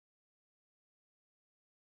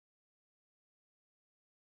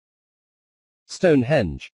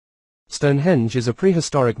Stonehenge. Stonehenge is a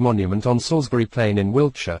prehistoric monument on Salisbury Plain in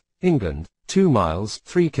Wiltshire, England, 2 miles,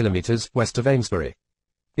 3 kilometers west of Amesbury.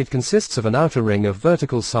 It consists of an outer ring of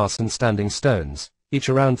vertical sarsen standing stones, each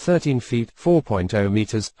around 13 feet 4.0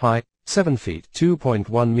 meters high, 7 feet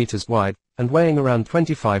 2.1 meters wide, and weighing around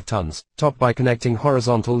 25 tons, topped by connecting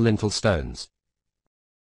horizontal lintel stones.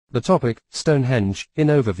 The topic, Stonehenge, in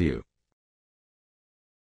overview.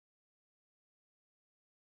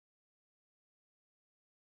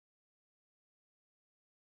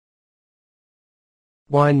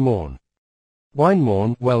 Wine Moorn. Wine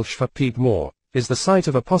Moorn, Welsh for peat moor, is the site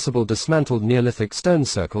of a possible dismantled Neolithic stone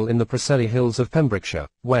circle in the Preseli Hills of Pembrokeshire,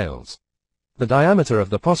 Wales. The diameter of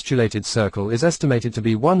the postulated circle is estimated to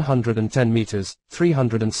be 110 meters,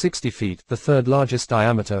 360 feet, the third largest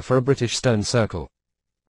diameter for a British stone circle.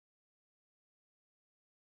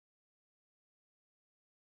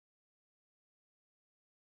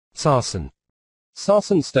 Sarsen.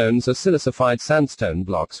 Sarsen stones are silicified sandstone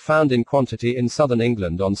blocks found in quantity in southern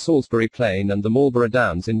England on Salisbury Plain and the Marlborough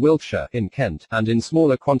Downs in Wiltshire, in Kent, and in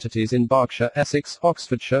smaller quantities in Berkshire, Essex,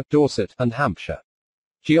 Oxfordshire, Dorset, and Hampshire.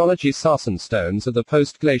 Geology. Sarsen stones are the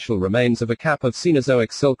post-glacial remains of a cap of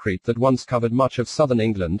Cenozoic silcrete that once covered much of southern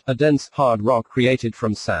England, a dense, hard rock created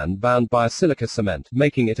from sand bound by a silica cement,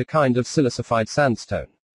 making it a kind of silicified sandstone.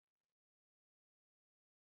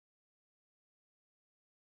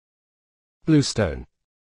 Bluestone.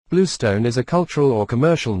 Bluestone is a cultural or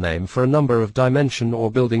commercial name for a number of dimension or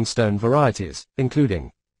building stone varieties,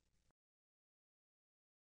 including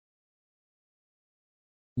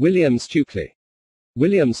William Stukeley.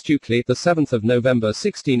 William Stukeley, the 7th of November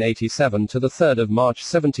 1687 to the 3rd of March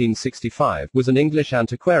 1765, was an English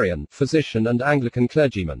antiquarian, physician and Anglican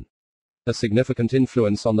clergyman. A significant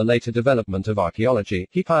influence on the later development of archaeology,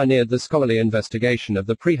 he pioneered the scholarly investigation of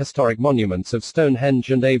the prehistoric monuments of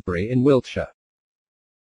Stonehenge and Avebury in Wiltshire.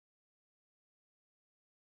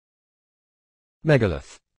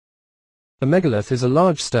 Megalith. A megalith is a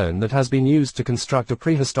large stone that has been used to construct a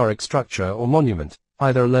prehistoric structure or monument,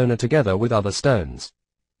 either alone or together with other stones.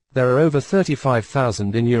 There are over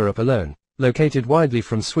 35,000 in Europe alone, located widely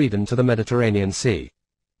from Sweden to the Mediterranean Sea.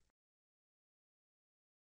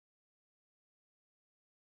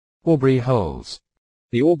 Aubrey Holes.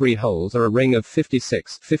 The Aubrey Holes are a ring of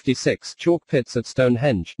 56 chalk pits at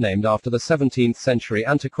Stonehenge, named after the 17th century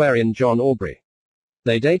antiquarian John Aubrey.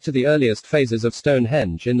 They date to the earliest phases of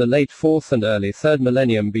Stonehenge in the late 4th and early 3rd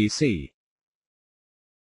millennium BC.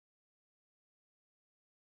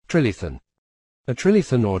 Trilithon. A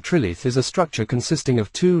trilithon or trilith is a structure consisting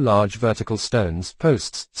of two large vertical stones,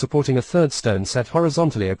 posts, supporting a third stone set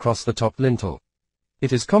horizontally across the top lintel.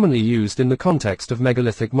 It is commonly used in the context of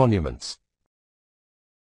megalithic monuments.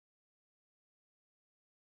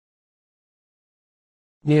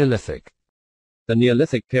 Neolithic. The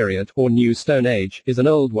Neolithic period, or New Stone Age, is an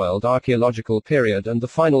Old World archaeological period and the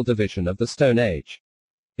final division of the Stone Age.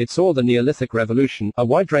 It saw the Neolithic Revolution, a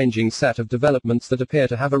wide-ranging set of developments that appear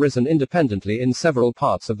to have arisen independently in several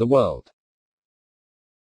parts of the world.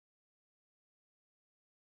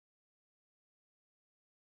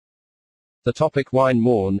 The topic, Wine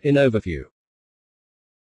Moorn, in overview.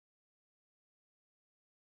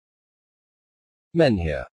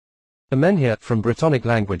 Menhir. A menhir, from Brittonic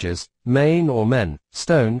languages, main or men,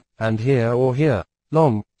 stone, and here or here,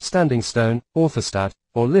 long, standing stone, orthostat,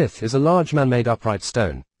 or lith is a large man-made upright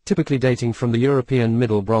stone, typically dating from the European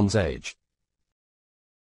Middle Bronze Age.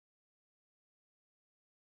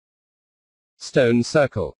 Stone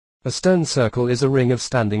circle. A stone circle is a ring of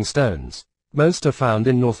standing stones. Most are found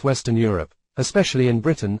in northwestern Europe, especially in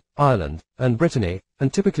Britain, Ireland, and Brittany,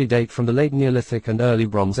 and typically date from the late Neolithic and early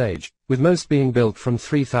Bronze Age, with most being built from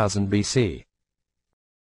 3000 BC.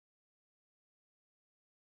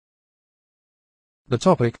 The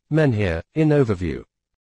topic, menhir, in overview.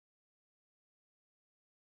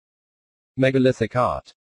 Megalithic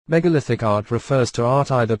art. Megalithic art refers to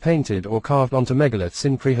art either painted or carved onto megaliths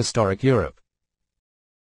in prehistoric Europe.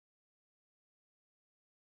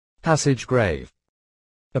 Passage grave.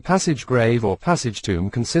 A passage grave or passage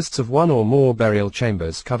tomb consists of one or more burial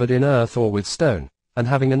chambers covered in earth or with stone, and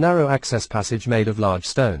having a narrow access passage made of large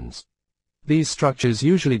stones. These structures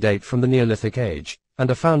usually date from the Neolithic age,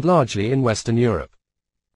 and are found largely in Western Europe.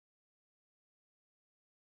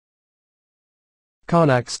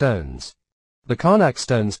 Carnac stones. The Carnac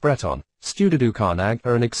stones Breton, Studidu Carnac,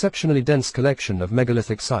 are an exceptionally dense collection of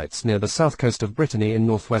megalithic sites near the south coast of Brittany in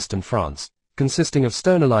northwestern France, consisting of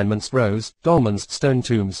stone alignments, rows, dolmens, stone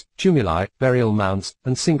tombs, tumuli, burial mounds,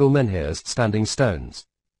 and single menhirs, standing stones.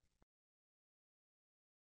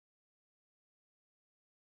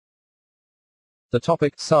 The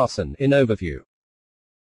topic, Sarsen, in overview.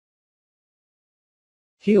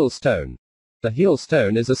 Heel stone. The heel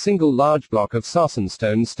stone is a single large block of sarsen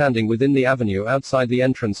stone standing within the avenue outside the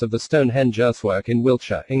entrance of the Stonehenge earthwork in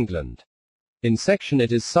Wiltshire, England. In section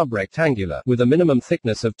it is sub-rectangular, with a minimum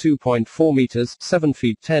thickness of 2.4 meters, 7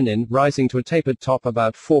 feet 10 in, rising to a tapered top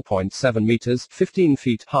about 4.7 meters, 15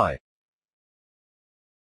 feet high.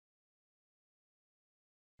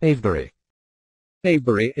 Avebury.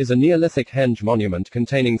 Avebury is a Neolithic henge monument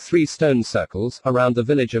containing 3 stone circles around the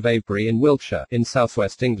village of Avebury in Wiltshire, in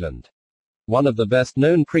southwest England. One of the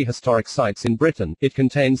best-known prehistoric sites in Britain, it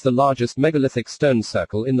contains the largest megalithic stone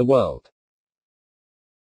circle in the world.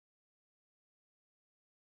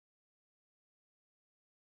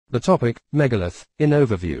 The topic, megalith, in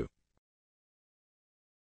overview.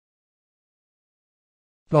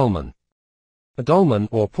 Dolmen. A dolmen,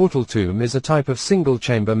 or portal tomb, is a type of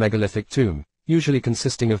single-chamber megalithic tomb, usually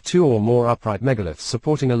consisting of 2 or more upright megaliths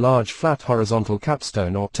supporting a large flat horizontal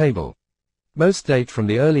capstone or table. Most date from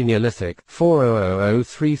the early Neolithic,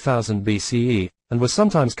 4000–3000 BCE, and were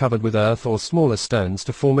sometimes covered with earth or smaller stones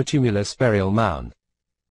to form a tumulus burial mound.